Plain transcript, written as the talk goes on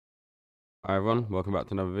Hi everyone, welcome back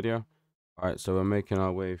to another video. Alright, so we're making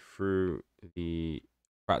our way through the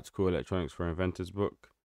Practical Electronics for Inventors book.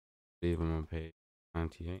 I believe I'm on page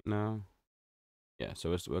 98 now. Yeah,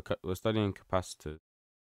 so we're studying capacitors.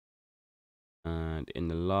 And in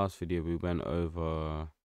the last video, we went over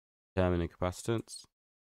determining capacitance.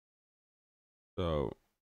 So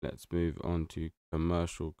let's move on to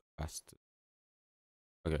commercial capacitors.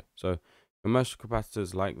 Okay, so commercial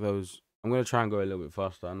capacitors like those, I'm going to try and go a little bit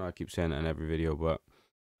faster. I know I keep saying it in every video, but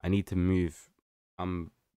I need to move.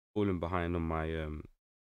 I'm falling behind on my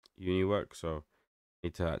uni work, so I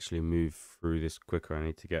need to actually move through this quicker. I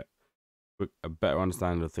need to get a better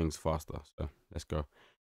understanding of things faster. So let's go.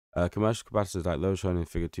 Commercial capacitors like those shown in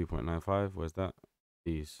figure 2.95. Where's that?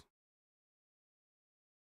 These.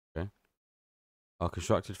 Okay. Are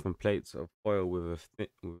constructed from plates of foil with a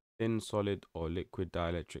thin solid or liquid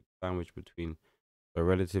dielectric sandwiched between a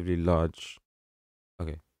relatively large.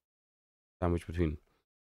 Okay. Sandwiched between.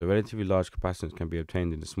 The relatively large capacitance can be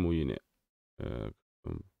obtained in a small unit.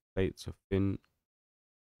 From plates of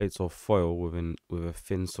foil with a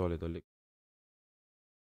thin solid or liquid.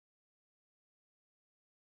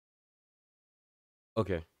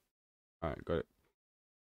 Okay. All right, got it.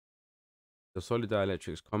 The solid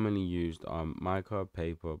dielectrics commonly used are mica,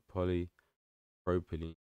 paper,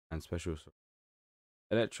 polypropylene, and special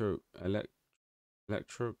electro elect,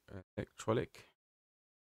 electro electrolytic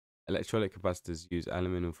capacitors use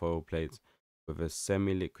aluminum foil plates with a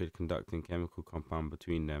semi-liquid conducting chemical compound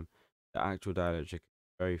between them. The actual dielectric is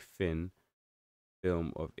a very thin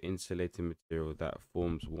film of insulating material that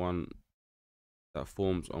forms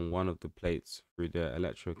on one of the plates through the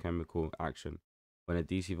electrochemical action. When a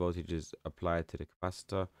DC voltage is applied to the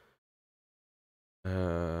capacitor,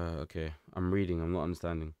 okay, I'm reading, I'm not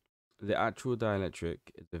understanding. The actual dielectric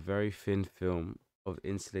is a very thin film of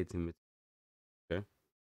insulating material, okay?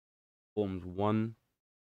 Forms one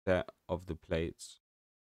set of the plates.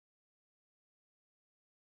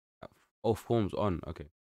 Forms on,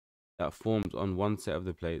 okay. That forms on one set of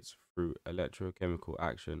the plates through electrochemical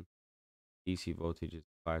action. DC voltage is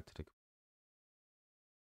applied to the.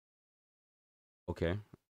 Okay,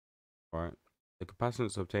 alright. The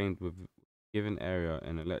capacitance obtained with given area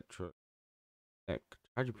in how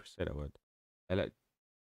do you say that word?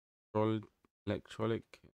 Electrol, electrolytic,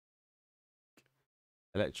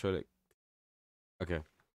 electrolytic. Okay,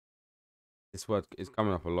 this word is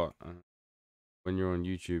coming up a lot when you're on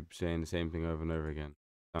YouTube saying the same thing over and over again.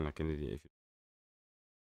 Sound like an idiot. If you...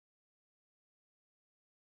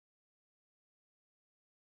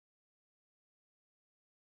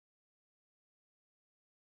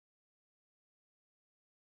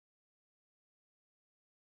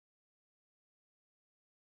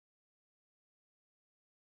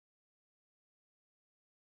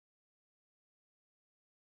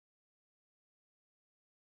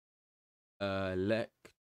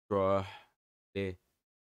 Electrolytic.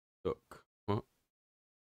 Huh?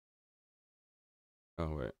 Oh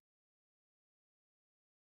wait.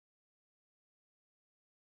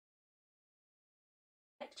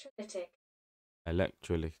 Electrolytic.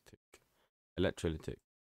 Electrolytic. Electrolytic.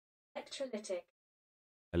 Electrolytic.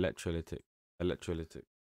 Electrolytic. Electrolytic.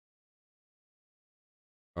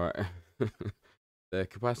 All right. The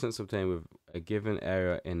capacitance obtained with a given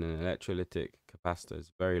area in an electrolytic capacitor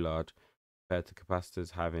is very large compared to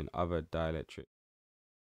capacitors having other dielectric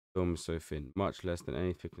films so thin, much less than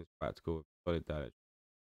any thickness practical with solid dielectric.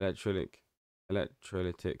 Electrolytic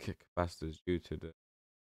electrolytic capacitors, due to the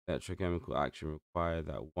electrochemical action, require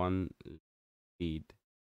that one lead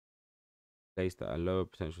placed at a lower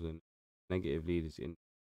potential than negative lead is in the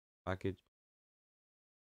package.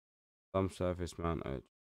 Some surface mount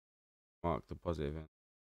mark the positive end.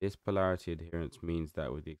 This polarity adherence means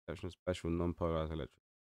that, with the exception of special non-polarized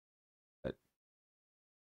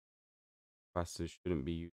capacitors, shouldn't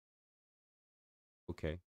be used.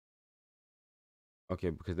 Okay. Okay,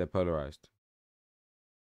 because they're polarized.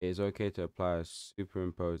 It is okay to apply a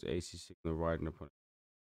superimposed AC signal riding upon it,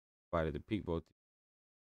 provided the peak voltage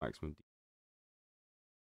maximum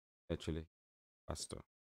actually faster.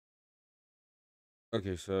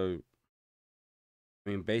 Okay, so I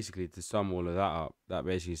mean, basically, to sum all of that up, that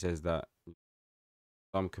basically says that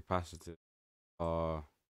some capacitors are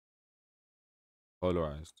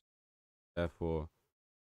polarized, therefore,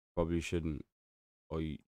 probably shouldn't, or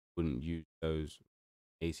you wouldn't use those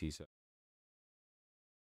AC cells.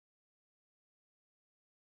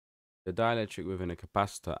 The dielectric within a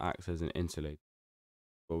capacitor acts as an insulator.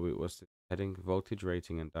 What's the heading? Voltage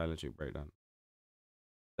rating and dielectric breakdown.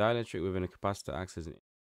 Dielectric within a capacitor acts as an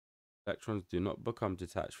electrons do not become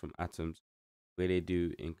detached from atoms where they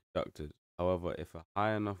do in conductors. However, if a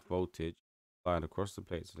high enough voltage applied across the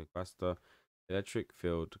plates of the capacitor, the electric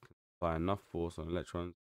field can apply enough force on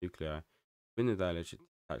electrons, nuclei, within the dielectric to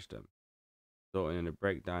attach them, resulting in a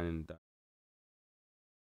breakdown in the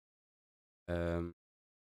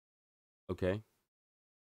okay.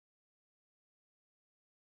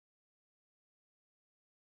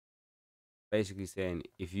 Basically saying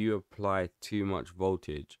if you apply too much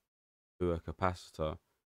voltage to a capacitor,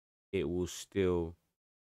 it will still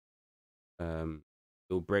um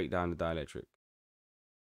it will break down the dielectric,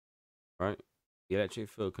 right? The electric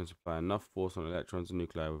field can supply enough force on electrons and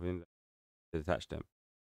nuclei within to detach them.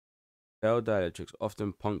 Failed dielectrics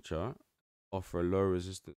often puncture, offer a low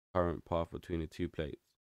resistance current path between the two plates.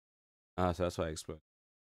 So that's why I explained.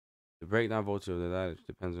 The breakdown voltage of the dielectric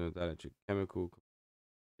depends on the dielectric chemical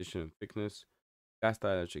composition and thickness. Gas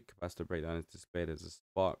dielectric capacitor breakdown is displayed as a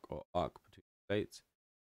spark or arc between the plates.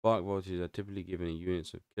 Spark voltages are typically given in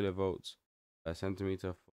units of kilovolts per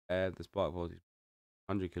centimeter. For air, the spark voltage is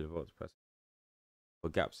 100 kilovolts per centimeter. For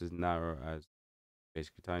gaps as narrow as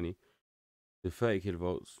basically tiny, to 30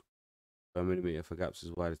 kilovolts per millimeter for gaps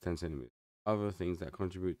as wide as 10 centimeters. Other things that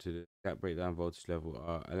contribute to the gap breakdown voltage level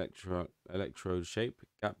are electrode shape,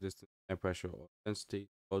 gap distance, air pressure or density,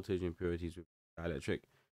 voltage impurities with dielectric,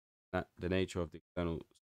 the nature of the external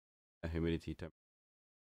humidity temperature.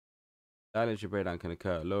 Dielectric breakdown can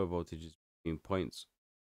occur at lower voltages between points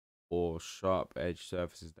or sharp edge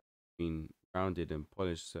surfaces that have been rounded and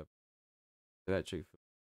polished surfaces. Electric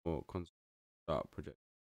or constant sharp project.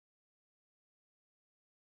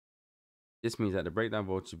 This means that the breakdown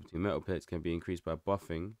voltage between metal plates can be increased by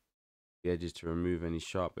buffing the edges to remove any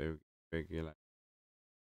sharp irregularity.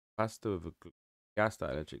 Capacitor with a gas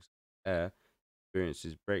dielectric air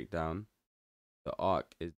experiences breakdown. The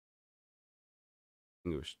arc is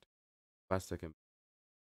distinguished. Capacitor can.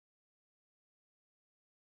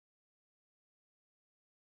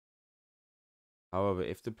 However,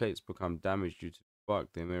 if the plates become damaged due to the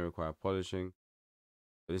spark, they may require polishing.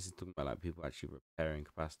 But this is talking about like people actually repairing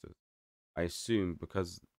capacitors. I assume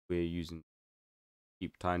because we're using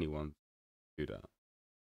cheap tiny ones to do that.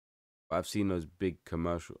 But I've seen those big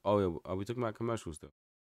commercial. Oh yeah, are we talking about commercials still?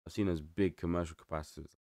 I've seen those big commercial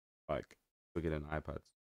capacitors, like bigger than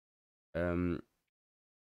iPads. Um,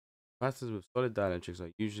 Capacitors with solid dielectrics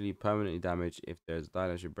are usually permanently damaged if there's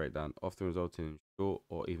dielectric breakdown, often resulting in short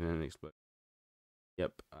or even an explosion.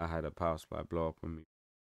 Yep, I had a power supply blow up on me.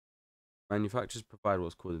 Manufacturers provide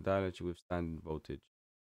what's called a dielectric withstanding voltage,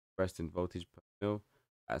 expressed in voltage per mil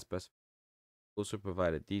at specified. Also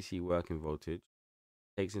provide a DC working voltage,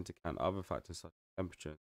 takes into account other factors such as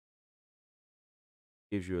temperature,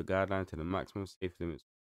 gives you a guideline to the maximum safe limits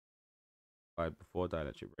provided before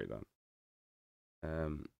dielectric breakdown.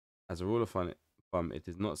 Um, as a rule of thumb, it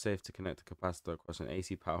is not safe to connect a capacitor across an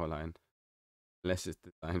AC power line unless it's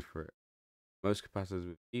designed for it. Most capacitors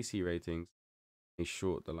with DC ratings may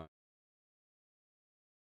short the line.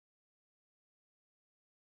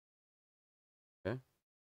 Okay.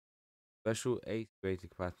 Special AC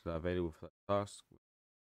rated capacitors are available for tasks with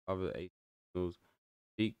other AC signals,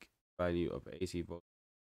 peak value of AC voltage.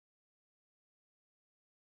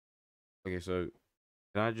 Okay, so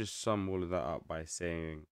can I just sum all of that up by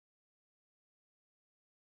saying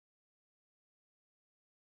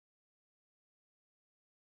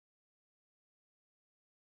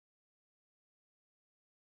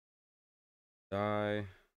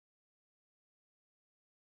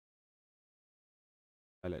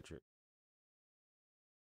dielectric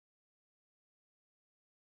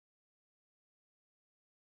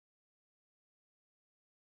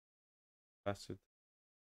capacitor?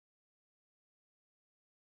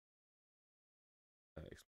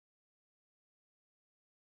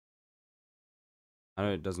 I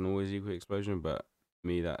know it doesn't always equal explosion, but to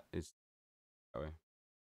me that is that way.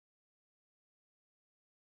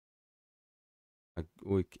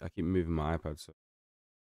 I keep moving my iPad, so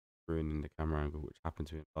ruining the camera angle, which happened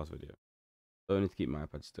to me in the last video. So I need to keep my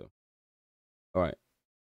iPad still. All right.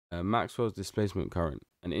 Maxwell's displacement current.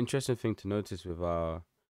 An interesting thing to notice with our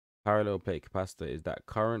parallel plate capacitor is that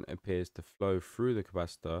current appears to flow through the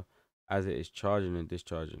capacitor as it is charging and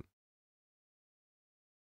discharging.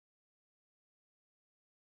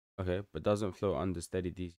 Okay, but doesn't flow under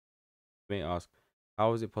steady DC. You may ask,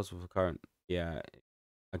 how is it possible for current? Yeah,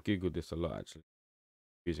 I googled this a lot actually.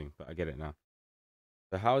 Confusing, but I get it now.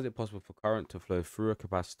 So how is it possible for current to flow through a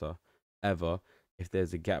capacitor ever if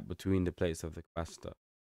there's a gap between the plates of the capacitor?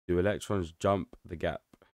 Do electrons jump the gap?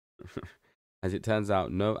 As it turns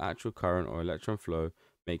out, no actual current or electron flow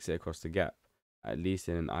makes it across the gap, at least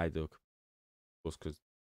in an ideal, of course, because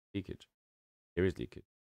leakage. There is leakage.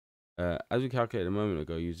 As we calculated a moment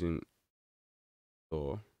ago using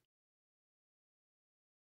Thor,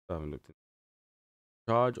 I haven't looked at.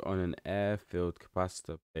 Charge on an air-filled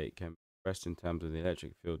capacitor plate can be expressed in terms of the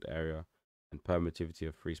electric field area and permittivity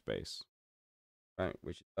of free space. Right,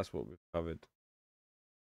 which that's what we've covered.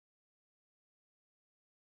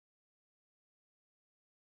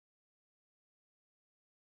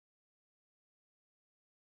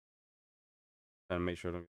 And make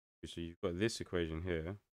sure I don't. So you've got this equation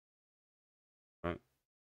here, right?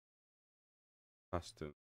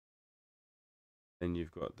 Capacitor. Then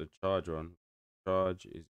you've got the charge on. Charge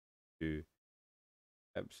is to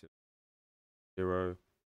epsilon 0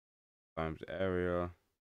 times area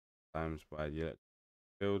times by the electric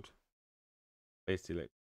field. Basically,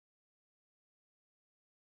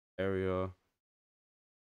 area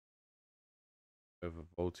over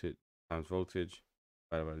voltage times voltage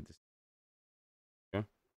divided by the distance. Okay.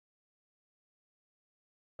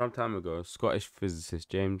 Some time ago, Scottish physicist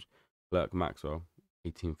James Clerk Maxwell,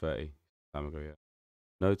 1830, time ago, yeah,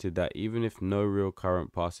 noted that even if no real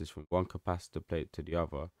current passes from one capacitor plate to the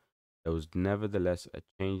other, there was nevertheless a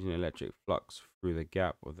change in electric flux through the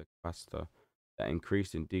gap of the capacitor that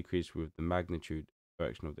increased and decreased with the magnitude and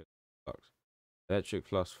direction of the flux. Electric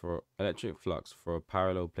flux for a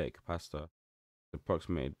parallel plate capacitor is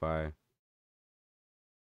approximated by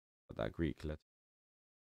that Greek letter.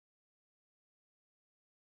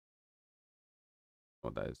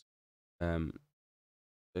 What that is. Um,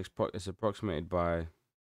 it's approximated by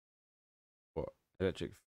what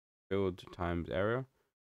electric field times area,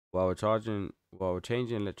 while a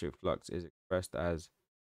change in electric flux is expressed as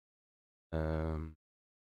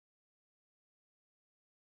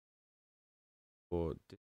for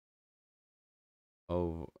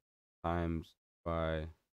of times by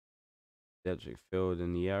electric field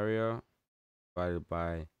in the area divided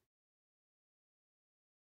by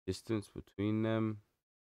distance between them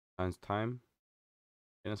times time.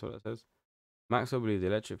 Yeah, that's what it says. Maxwell believed the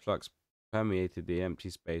electric flux permeated the empty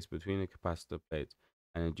space between the capacitor plates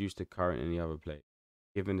and induced a current in the other plate.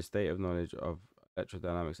 Given the state of knowledge of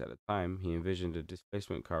electrodynamics at the time, he envisioned a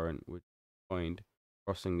displacement current which coined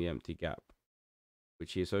crossing the empty gap,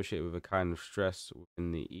 which he associated with a kind of stress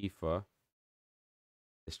within the ether,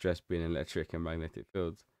 the stress being electric and magnetic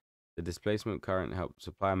fields. The displacement current helped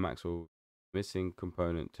supply Maxwell missing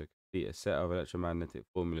component to complete a set of electromagnetic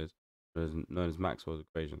formulas known as Maxwell's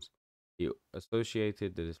equations. He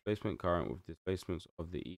associated the displacement current with displacements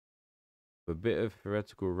of the ether. With a bit of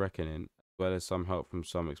theoretical reckoning, as well as some help from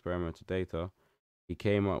some experimental data, he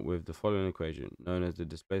came up with the following equation, known as the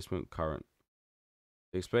displacement current.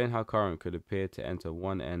 To explain how current could appear to enter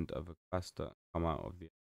one end of a capacitor and come out of the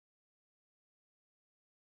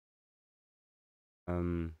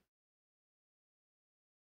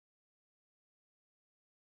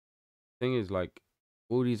thing is, like,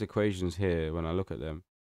 all these equations here, when I look at them,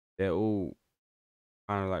 they're all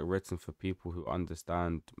kind of like written for people who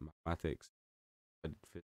understand mathematics.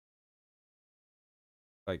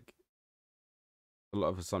 Like a lot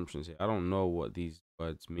of assumptions here. I don't know what these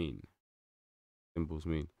words mean, symbols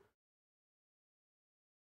mean.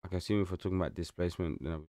 Like I assume if we're talking about displacement,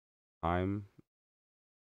 time.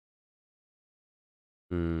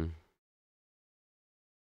 Hmm.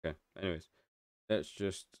 Okay. Anyways, let's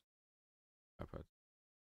just.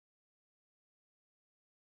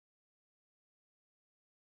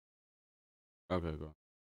 Okay, go on.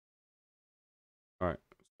 All right.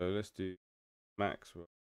 So let's do Maxwell.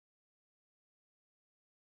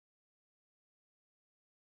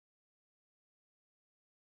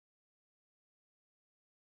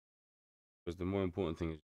 Because the more important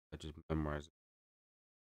thing is I just memorize it.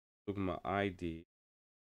 Talking about ID.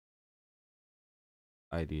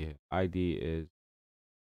 ID here. ID is,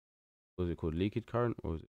 what is it called? Leakage current,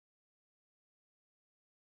 or is it?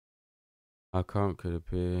 How current could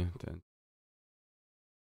appear then?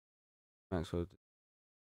 Maxwell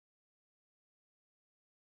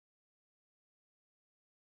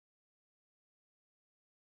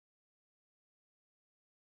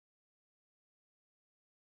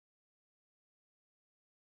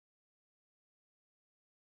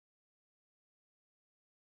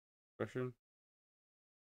expression.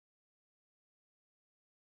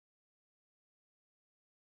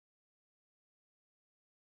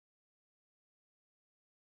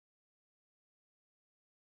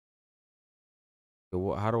 So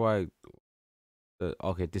what? How do I?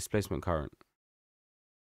 Okay, displacement current.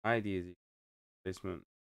 ID is displacement.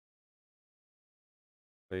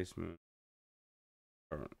 Displacement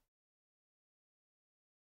current.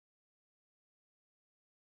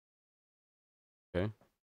 Okay,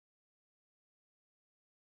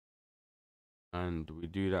 and we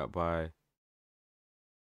do that by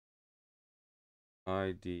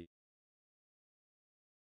ID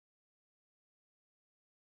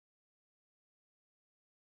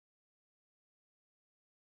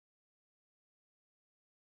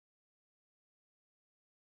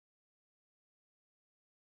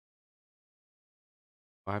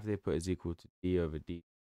Why have they put is equal to D over D?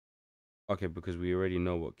 Okay, because we already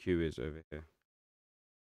know what Q is over here.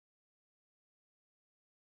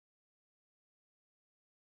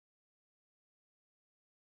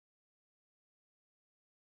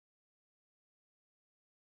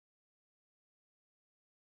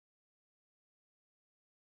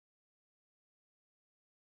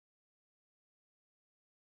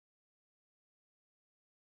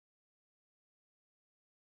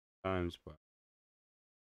 Times by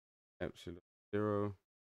epsilon 0.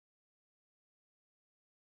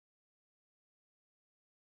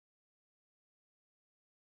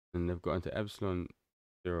 And they've got into epsilon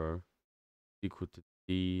 0 equal to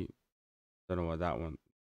D. Don't know what that one.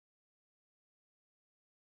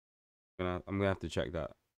 I'm gonna have to check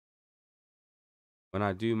that. When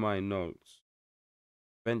I do my notes,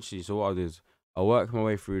 eventually, so what I'll do is I'll work my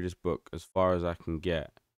way through this book as far as I can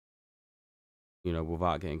get,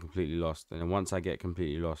 without getting completely lost. And then once I get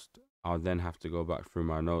completely lost, I'll then have to go back through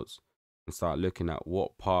my notes and start looking at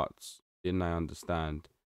what parts didn't I understand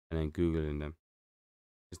and then Googling them.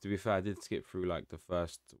 Because to be fair, I did skip through like the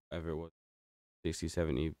first, whatever it was, 60,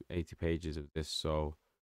 70, 80 pages of this. So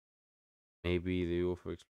maybe the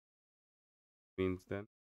author explains then.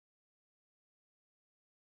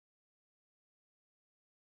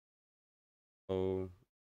 Oh,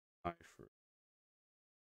 my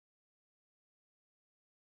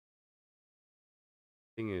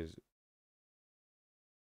thing is,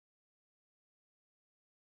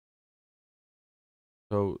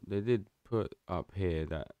 so they did put up here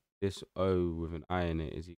that this O with an I in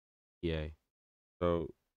it is equal to EA. So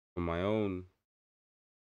for my own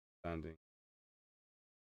understanding,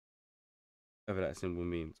 whatever that symbol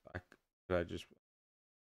means, could I just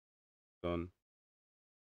done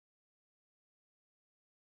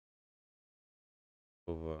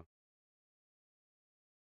over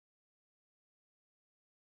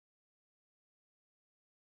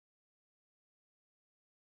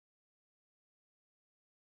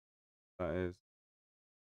that is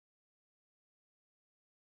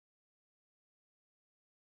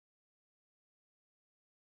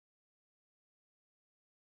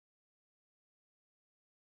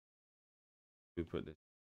we put this.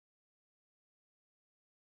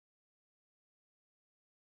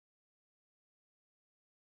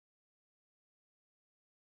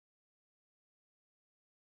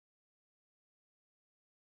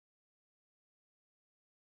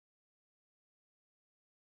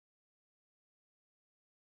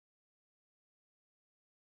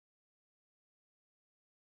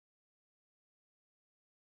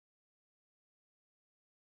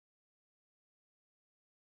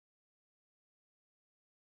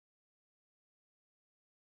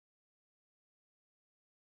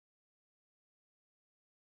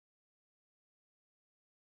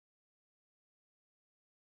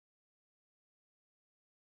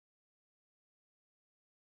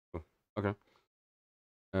 Cool. Okay.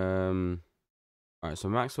 All right. So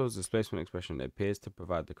Maxwell's displacement expression appears to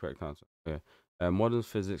provide the correct answer. Okay. Modern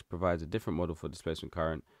physics provides a different model for displacement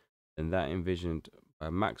current than that envisioned by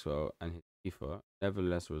Maxwell and his ether.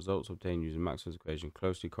 Nevertheless, results obtained using Maxwell's equation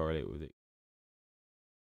closely correlate with it.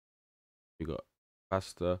 You got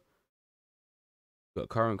capacitor, you got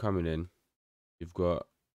current coming in. You've got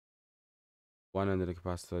one end of the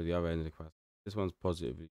capacitor, the other end of the capacitor. This one's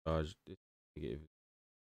positively charged. This is negative.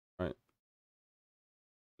 Right.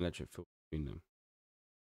 Electric field between them.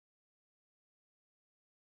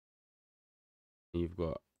 And you've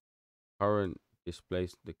got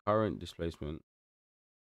the current displacement,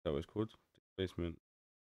 that was called displacement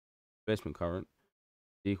current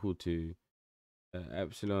is equal to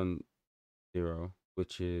epsilon 0,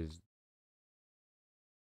 which is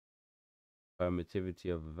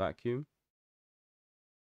permittivity of a vacuum,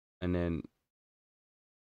 and then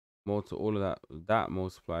more to all of that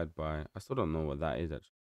multiplied by, I still don't know what that is actually,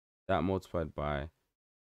 that multiplied by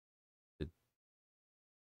the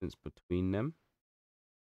distance between them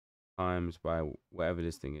times by whatever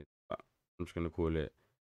this thing is. But I'm just going to call it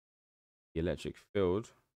the electric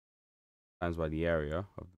field times by the area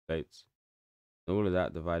of the plates. And all of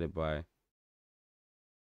that divided by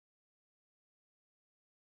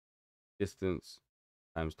distance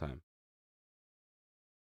times time.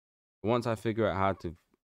 Once I figure out how to,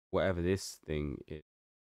 whatever this thing is,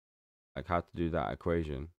 like how to do that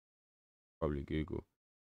equation, probably Google.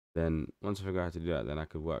 Then once I figure out how to do that, then I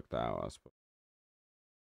could work that out, I suppose.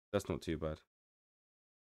 That's not too bad.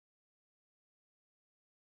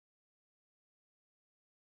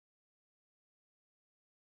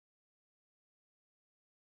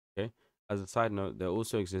 Okay. As a side note, there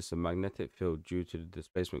also exists a magnetic field due to the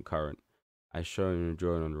displacement current, as shown in the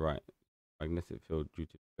drawing on the right. magnetic field due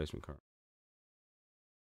to displacement current.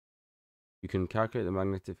 You can calculate the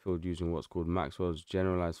magnetic field using what's called Maxwell's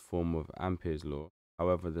generalized form of Ampere's law.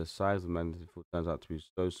 However, the size of the magnetic field turns out to be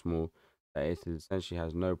so small that it essentially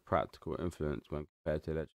has no practical influence when compared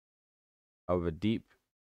to electricity. However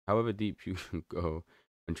deep you can go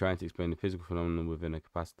when trying to explain the physical phenomenon within a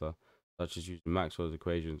capacitor, such as using Maxwell's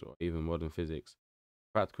equations or even modern physics,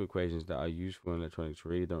 practical equations that are useful in electronics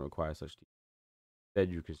really don't require such detail.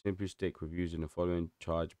 Instead, you can simply stick with using the following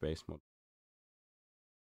charge-based model.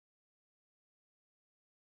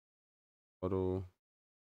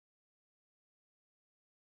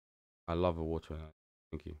 I love a water analogy.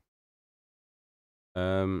 Thank you.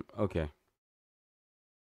 Okay.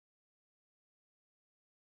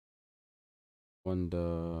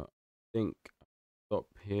 I think stop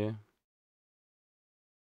here.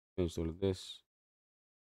 Finish all of this.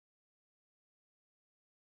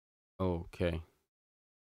 Okay.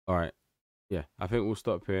 All right. Yeah, I think we'll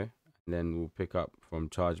stop here and then we'll pick up from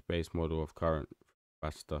charge-based model of current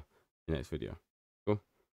capacitor in the next video. Cool.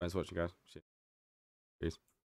 Thanks for watching, guys. Peace.